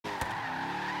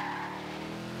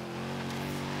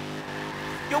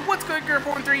Yo, what's good, Girl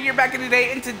 413 here back in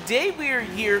today, and today we are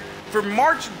here for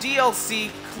March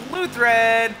DLC Clue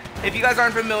Thread. If you guys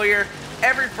aren't familiar,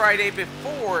 every Friday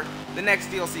before the next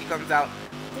DLC comes out,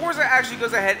 Forza actually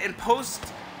goes ahead and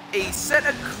posts a set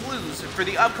of clues for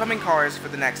the upcoming cars for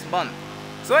the next month.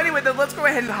 So anyway, then let's go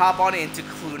ahead and hop on into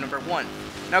clue number 1.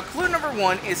 Now, clue number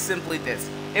 1 is simply this.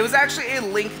 It was actually a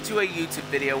link to a YouTube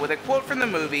video with a quote from the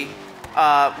movie.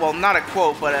 Well, not a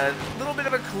quote, but a little bit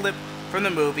of a clip from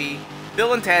the movie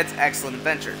Bill and Ted's Excellent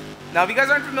Adventure. Now, if you guys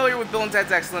aren't familiar with Bill and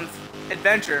Ted's Excellent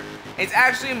Adventure, it's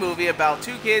actually a movie about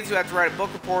two kids who have to write a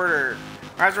book report or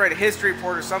have to write a history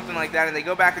report or something like that, and they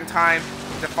go back in time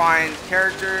to find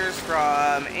characters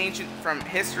from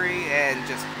history, and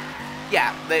just,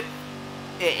 yeah,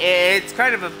 it's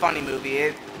kind of a funny movie.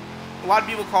 A lot of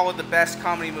people call it the best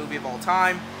comedy movie of all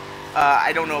time.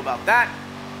 I don't know about that,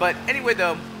 but anyway,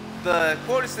 though, the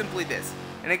quote is simply this,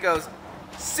 and it goes,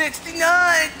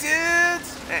 69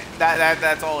 dudes!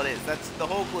 That's all it is. That's the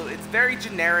whole clue. It's very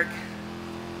generic.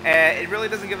 It really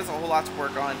doesn't give us a whole lot to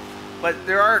work on. But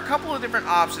there are a couple of different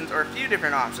options, or a few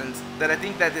different options, that I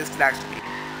think that this could actually be.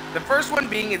 The first one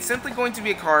being it's simply going to be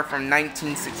a car from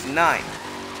 1969.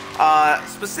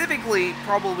 Specifically,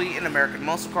 probably an American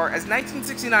muscle car, as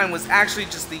 1969 was actually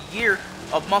just the year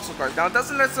of muscle cars. Now, it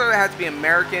doesn't necessarily have to be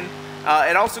American.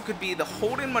 It also could be the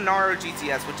Holden Monaro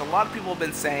GTS, which a lot of people have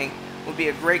been saying would be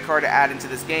a great car to add into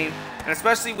this game, and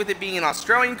especially with it being an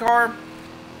Australian car,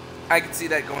 I could see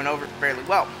that going over fairly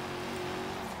well.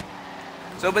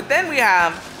 So, but then we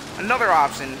have another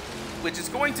option, which is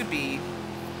going to be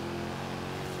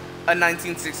a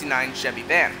 1969 Chevy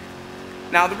van.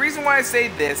 Now, the reason why I say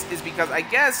this is because I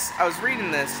guess I was reading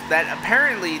this, that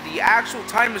apparently the actual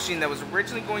time machine that was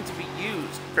originally going to be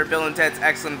used for Bill and Ted's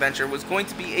Excellent Adventure was going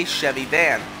to be a Chevy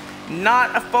van,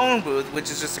 not a phone booth,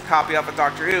 which is just a copy off of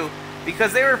Doctor Who,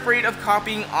 because they were afraid of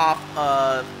copying off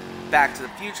of Back to the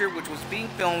Future, which was being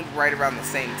filmed right around the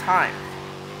same time.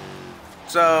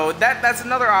 So that's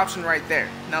another option right there.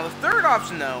 Now, the third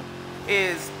option, though,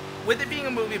 is with it being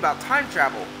a movie about time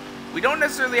travel, we don't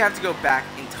necessarily have to go back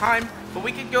in time, but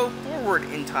we could go forward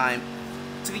in time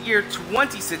to the year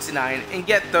 2069 and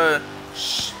get the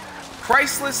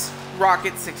Chrysler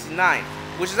Rocket 69,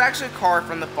 which is actually a car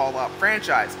from the Fallout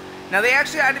franchise. Now, they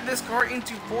actually added this car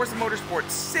into Forza Motorsport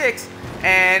 6,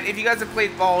 and if you guys have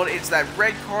played Fallout, it's that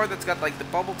red car that's got like the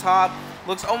bubble top,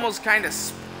 looks almost kind of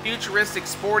futuristic,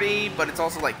 sporty, but it's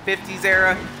also like 50s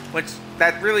era, which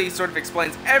that really sort of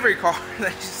explains every car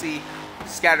that you see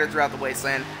scattered throughout the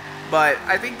wasteland. But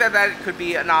I think that that could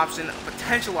be an option, a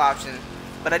potential option,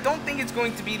 but I don't think it's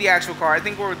going to be the actual car. I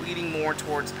think we're leading more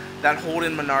towards that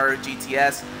Holden Monaro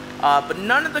GTS, but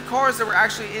none of the cars that were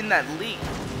actually in that leak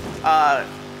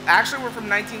actually were from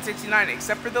 1969,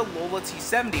 except for the Lola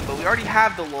T70, but we already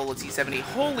have the Lola T70.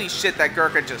 Holy shit, that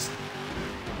Gurkha just...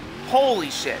 Holy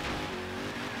shit.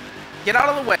 Get out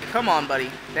of the way. Come on,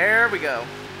 buddy. There we go.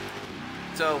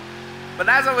 So, but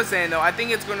as I was saying, though, I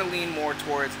think it's going to lean more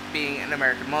towards being an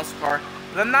American muscle car,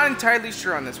 but I'm not entirely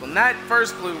sure on this one. That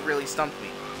first clue really stumped me.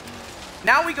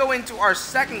 Now we go into our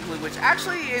second clue, which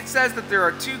actually it says that there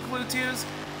are two clue 2s,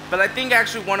 but I think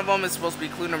actually one of them is supposed to be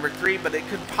clue number 3, but it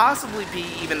could possibly be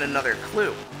even another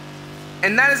clue.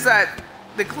 And that is that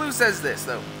the clue says this,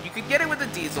 though. You could get it with a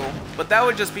diesel, but that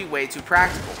would just be way too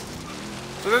practical.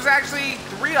 So there's actually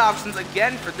 3 options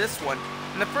again for this one.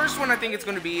 And the first one I think it's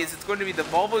going to be the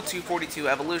Volvo 242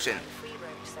 Evolution.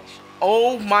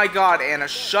 Oh my god, Anna,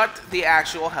 shut the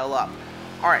actual hell up.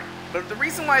 Alright, but the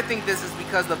reason why I think this is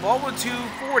because the Volvo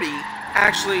 240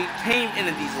 actually came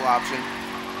in a diesel option.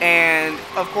 And,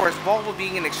 of course, Volvo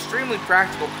being an extremely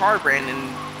practical car brand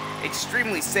and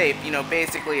extremely safe, you know,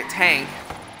 basically a tank.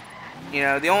 You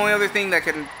know, the only other thing that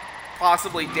can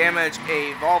possibly damage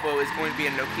a Volvo is going to be a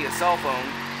Nokia cell phone.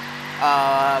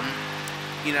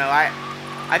 You know,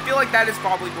 I feel like that is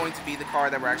probably going to be the car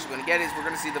that we're actually going to get, is we're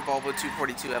going to see the Volvo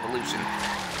 242 Evolution,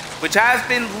 which has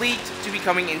been leaked to be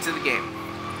coming into the game.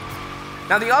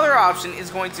 Now, the other option is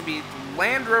going to be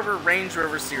Land Rover Range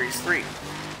Rover Series 3.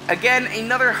 Again,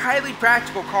 another highly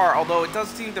practical car, although it does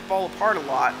seem to fall apart a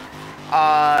lot,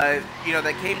 you know,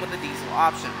 that came with a diesel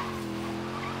option.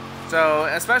 So,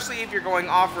 especially if you're going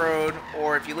off-road,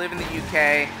 or if you live in the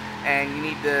UK, and you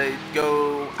need to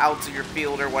go out to your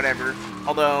field or whatever.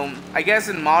 Although, I guess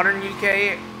in modern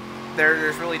UK,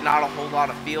 there's really not a whole lot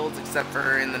of fields, except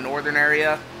for in the northern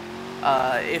area,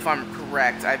 if I'm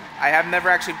correct. I have never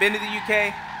actually been to the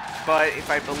UK, but if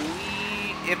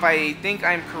I think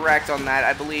I'm correct on that,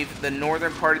 I believe the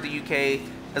northern part of the UK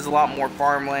has a lot more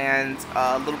farmland,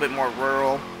 a little bit more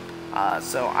rural.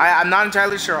 So I'm not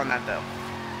entirely sure on that, though.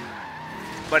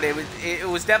 but it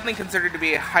was definitely considered to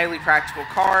be a highly practical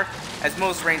car, as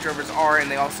most Range Rovers are,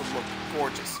 and they also look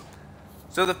gorgeous.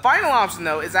 So the final option,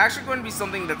 though, is actually going to be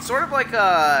something that's sort of like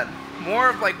more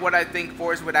of like what I think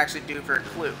Forza would actually do for a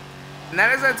clue. And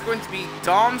that is that it's going to be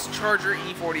Dom's Charger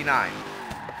E49.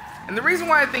 And the reason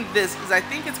why I think this is I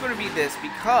think it's going to be this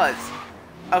because,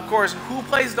 of course, who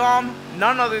plays Dom?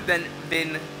 None other than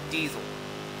Vin Diesel.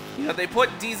 You know, they put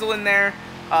Diesel in there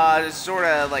to sort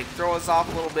of like throw us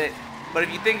off a little bit. But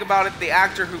if you think about it, the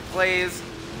actor who plays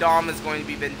Dom is going to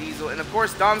be Vin Diesel. And of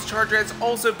course, Dom's Charger has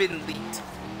also been leaked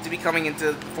to be coming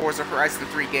into the Forza Horizon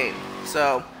 3 game.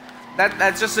 So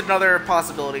that's just another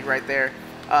possibility right there.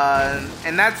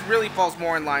 And that really falls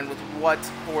more in line with what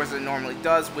Forza normally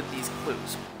does with these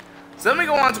clues. So then we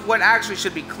go on to what actually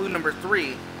should be clue number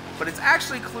 3, but it's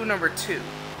actually clue number 2.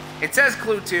 It says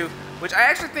clue 2, which I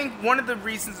actually think one of the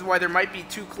reasons why there might be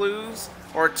 2 clues,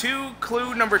 or 2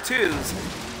 clue number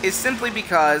 2s, is simply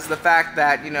because the fact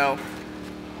that, you know,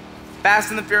 Fast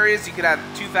and the Furious, you could have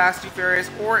 2 Fast, 2 Furious,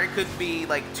 or it could be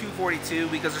like 242,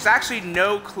 because there's actually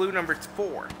no clue number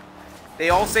 4.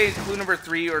 They all say clue number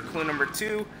 3 or clue number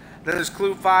 2, then there's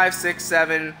clue 5, 6,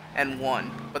 7, and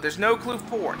 1. But there's no clue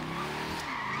 4,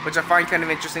 which I find kind of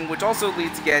interesting, which also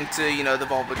leads again to, you know, the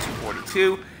Volvo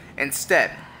 242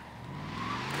 instead.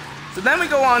 So then we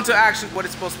go on to actually what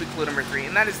is supposed to be clue number 3,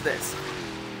 and that is this.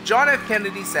 John F.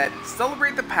 Kennedy said,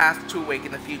 "Celebrate the past to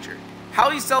awaken the future." How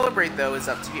you celebrate, though, is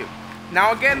up to you.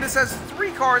 Now again, this has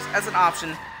 3 cars as an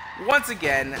option, once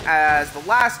again, as the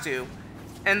last 2.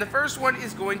 And the first one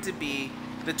is going to be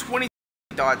the 2013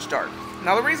 Dodge Dart.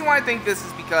 Now the reason why I think this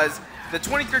is because the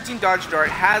 2013 Dodge Dart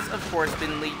has, of course,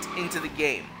 been leaked into the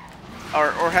game.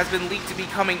 Or has been leaked to be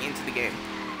coming into the game.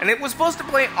 And it was supposed to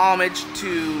play homage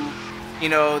to, you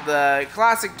know, the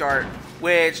classic Dart,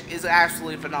 which is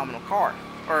absolutely a phenomenal car.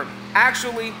 Or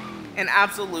actually, an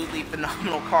absolutely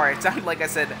phenomenal car. It sounded like I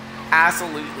said,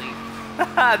 absolutely.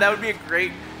 That would be a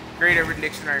great Urban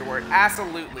Dictionary word.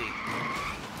 Absolutely.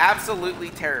 Absolutely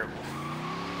terrible.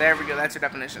 There we go, that's your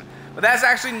definition. But that's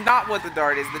actually not what the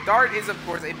Dart is. The Dart is, of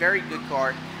course, a very good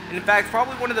car. And in fact,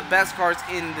 probably one of the best cars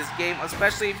in this game,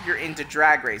 especially if you're into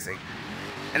drag racing.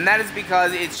 And that is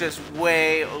because it's just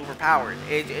way overpowered.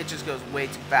 It just goes way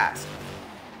too fast.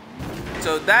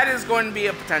 So that is going to be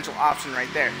a potential option right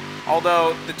there.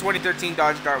 Although the 2013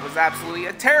 Dodge Dart was absolutely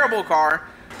a terrible car,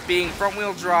 being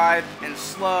front-wheel drive and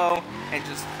slow and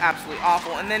just absolutely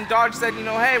awful. And then Dodge said, you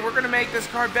know, hey, we're going to make this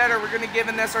car better. We're going to give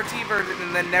an SRT version,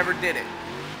 and then never did it.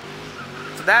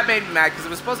 So that made me mad because it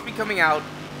was supposed to be coming out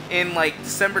in like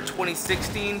December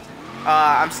 2016.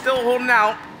 I'm still holding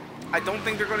out. I don't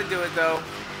think they're going to do it though,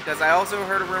 because I also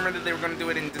heard a rumor that they were going to do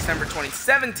it in December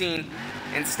 2017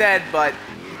 instead, but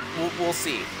we'll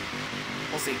see.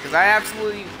 We'll see, because I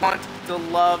absolutely want to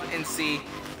love and see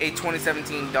a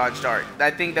 2017 Dodge Dart. I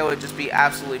think that would just be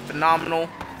absolutely phenomenal,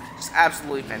 just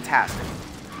absolutely fantastic.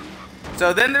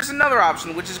 So then there's another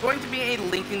option, which is going to be a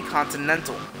Lincoln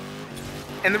Continental.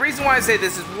 And the reason why I say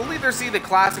this is we'll either see the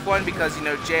classic one because, you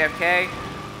know, JFK,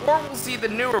 or we'll see the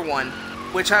newer one,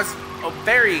 which has a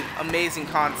very amazing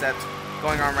concept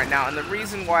going on right now. And the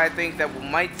reason why I think that we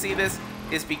might see this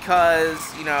is because,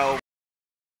 you know,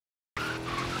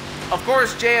 of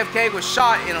course, JFK was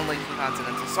shot in a Lincoln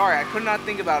Continental. Sorry, I could not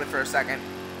think about it for a second.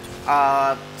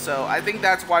 So I think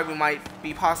that's why we might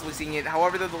be possibly seeing it.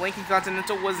 However, the Lincoln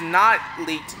Continental was not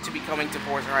leaked to be coming to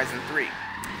Forza Horizon 3.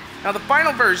 Now, the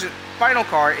final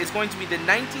car is going to be the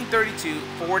 1932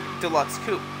 Ford Deluxe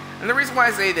Coupe. And the reason why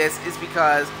I say this is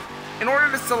because in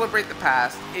order to celebrate the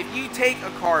past, if you take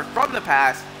a car from the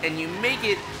past and you make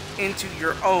it into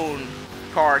your own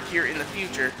car here in the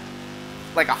future,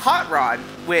 like a hot rod,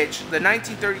 which the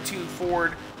 1932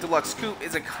 Ford Deluxe Coupe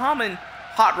is a common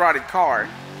hot rodded car,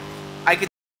 I could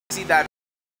see that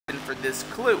for this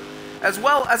clue, as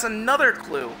well as another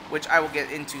clue, which I will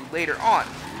get into later on.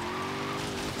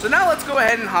 So now let's go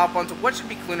ahead and hop onto what should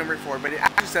be clue number 4, but it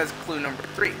actually says clue number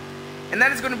 3. And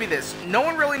that is going to be this. No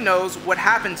one really knows what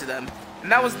happened to them,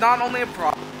 and that was not only a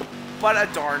problem, but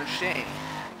a darn shame.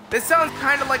 This sounds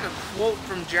kind of like a quote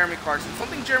from Jeremy Clarkson,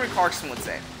 something Jeremy Clarkson would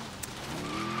say.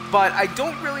 But I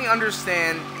don't really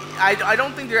understand, I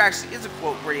don't think there actually is a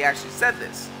quote where he actually said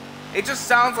this. It just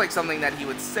sounds like something that he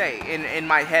would say in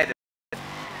my head.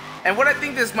 And what I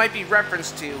think this might be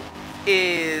referenced to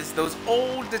is those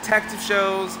old detective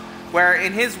shows where,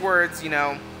 in his words, you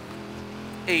know,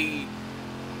 a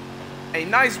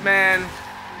nice man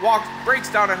breaks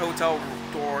down a hotel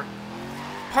door,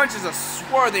 punches a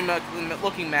swarthy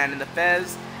looking man in the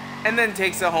fez, and then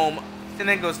takes it home, and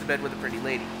then goes to bed with a pretty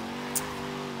lady.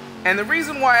 And the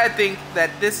reason why I think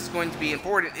that this is going to be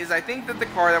important is I think that the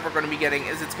car that we're going to be getting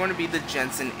is it's going to be the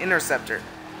Jensen Interceptor.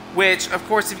 Which, of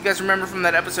course, if you guys remember from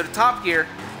that episode of Top Gear,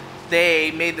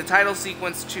 they made the title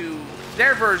sequence to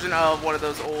their version of one of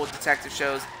those old detective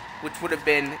shows, which would have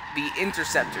been The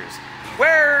Interceptors,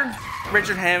 where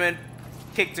Richard Hammond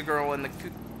kicked a girl in the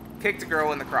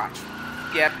crotch.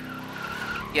 Yep,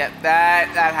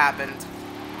 that happened.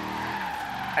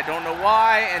 I don't know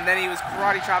why, and then he was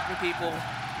karate chopping people.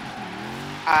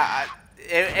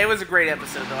 It was a great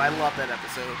episode, though. I love that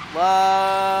episode.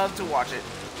 Love to watch it.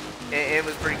 It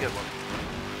was a pretty good one.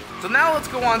 So now let's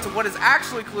go on to what is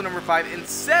actually clue number 5 and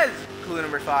says clue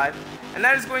number 5, and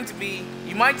that is going to be,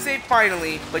 you might say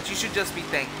finally, but you should just be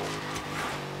thankful.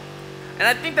 And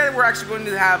I think that we're actually going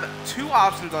to have two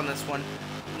options on this one.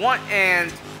 One,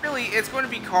 and really it's going to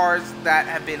be cars that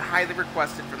have been highly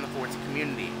requested from the Forza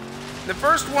community. The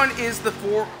first one is the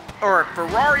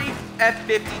Ferrari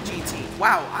F50 GT.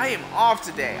 Wow, I am off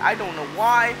today. I don't know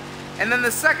why. And then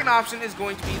the second option is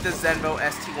going to be the Zenvo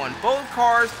ST1. Both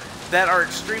cars that are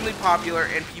extremely popular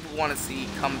and people want to see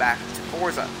come back to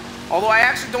Forza. Although I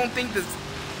actually don't think this...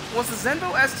 Was the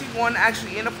Zenvo ST1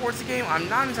 actually in a Forza game? I'm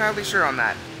not entirely sure on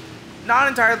that. Not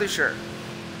entirely sure.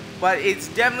 But it's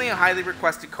definitely a highly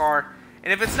requested car.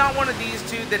 And if it's not one of these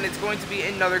two, then it's going to be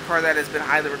another car that has been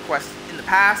highly requested in the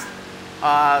past.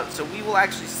 So we will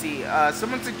actually see.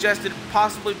 Someone suggested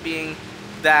possibly being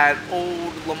that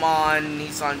old Le Mans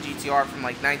Nissan GTR from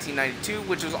like 1992,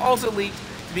 which was also leaked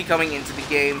to be coming into the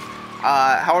game.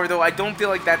 However, though, I don't feel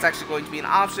like that's actually going to be an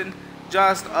option.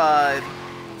 Just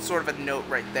sort of a note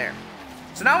right there.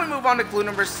 So now we move on to clue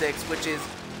number 6, which is,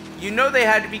 you know they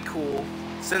had to be cool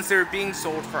since they were being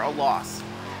sold for a loss.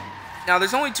 Now,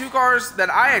 there's only two cars that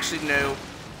I actually know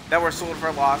that were sold for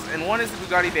a loss, and one is the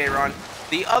Bugatti Veyron,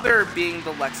 the other being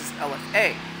the Lexus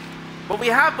LFA. But we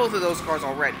have both of those cars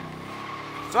already.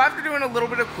 So after doing a little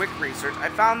bit of quick research, I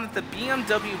found that the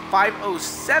BMW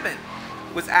 507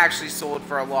 was actually sold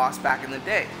for a loss back in the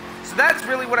day. So that's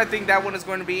really what I think that one is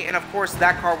going to be, and of course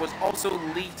that car was also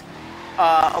leaked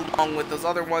along with those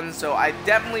other ones, so I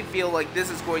definitely feel like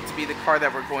this is going to be the car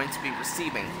that we're going to be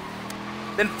receiving.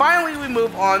 Then finally we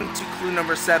move on to clue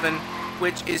number 7,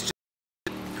 which is just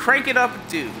Crank It Up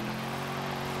Dude.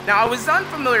 Now I was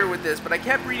unfamiliar with this, but I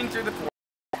kept reading through the forums,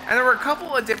 and there were a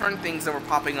couple of different things that were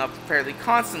popping up fairly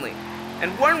constantly.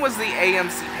 And one was the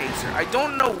AMC Pacer. I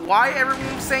don't know why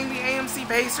everyone was saying the AMC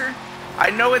Pacer. I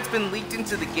know it's been leaked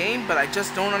into the game, but I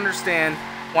just don't understand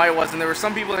why it wasn't. There were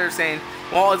some people that were saying,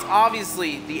 well, it's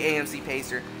obviously the AMC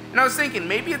Pacer. And I was thinking,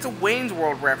 maybe it's a Wayne's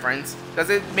World reference,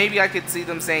 because maybe I could see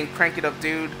them saying Crank It Up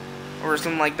Dude, or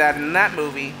something like that in that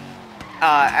movie,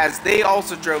 as they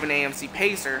also drove an AMC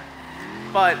Pacer.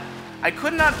 But I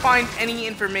could not find any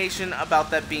information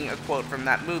about that being a quote from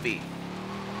that movie.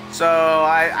 So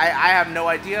I have no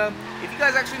idea. If you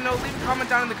guys actually know, leave a comment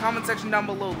down in the comment section down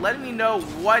below letting me know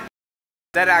what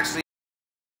that actually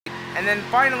is. And then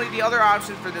finally, the other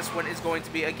option for this one is going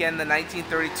to be, again, the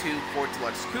 1932 Ford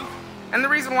Deluxe Coupe. And the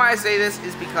reason why I say this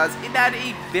is because it had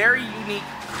a very unique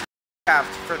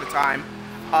crankshaft for the time.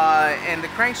 And the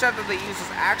crankshaft that they used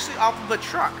was actually off of a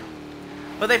truck.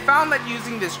 But they found that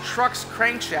using this truck's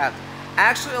crankshaft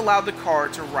actually allowed the car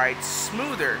to ride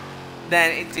smoother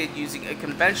than it did using a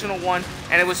conventional one,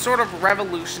 and it was sort of a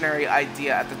revolutionary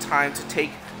idea at the time to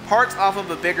take parts off of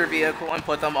a bigger vehicle and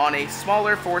put them on a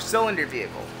smaller 4-cylinder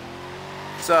vehicle.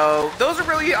 So those are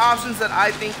really the options that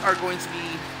I think are going to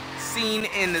be seen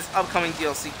in this upcoming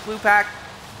DLC clue pack,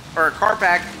 or car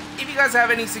pack. If you guys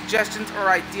have any suggestions or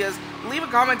ideas, leave a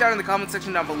comment down in the comment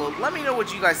section down below. Let me know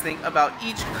what you guys think about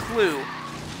each clue,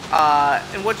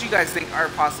 and what you guys think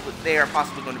they are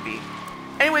possibly going to be.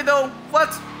 Anyway, though,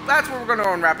 that's where we're going to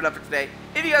go and wrap it up for today.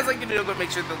 If you guys like the video, go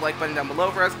make sure to hit the like button down below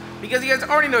for us, because you guys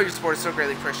already know your support is so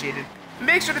greatly appreciated.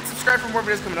 Make sure to subscribe for more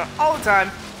videos coming out all the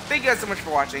time. Thank you guys so much for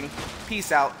watching.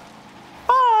 Peace out.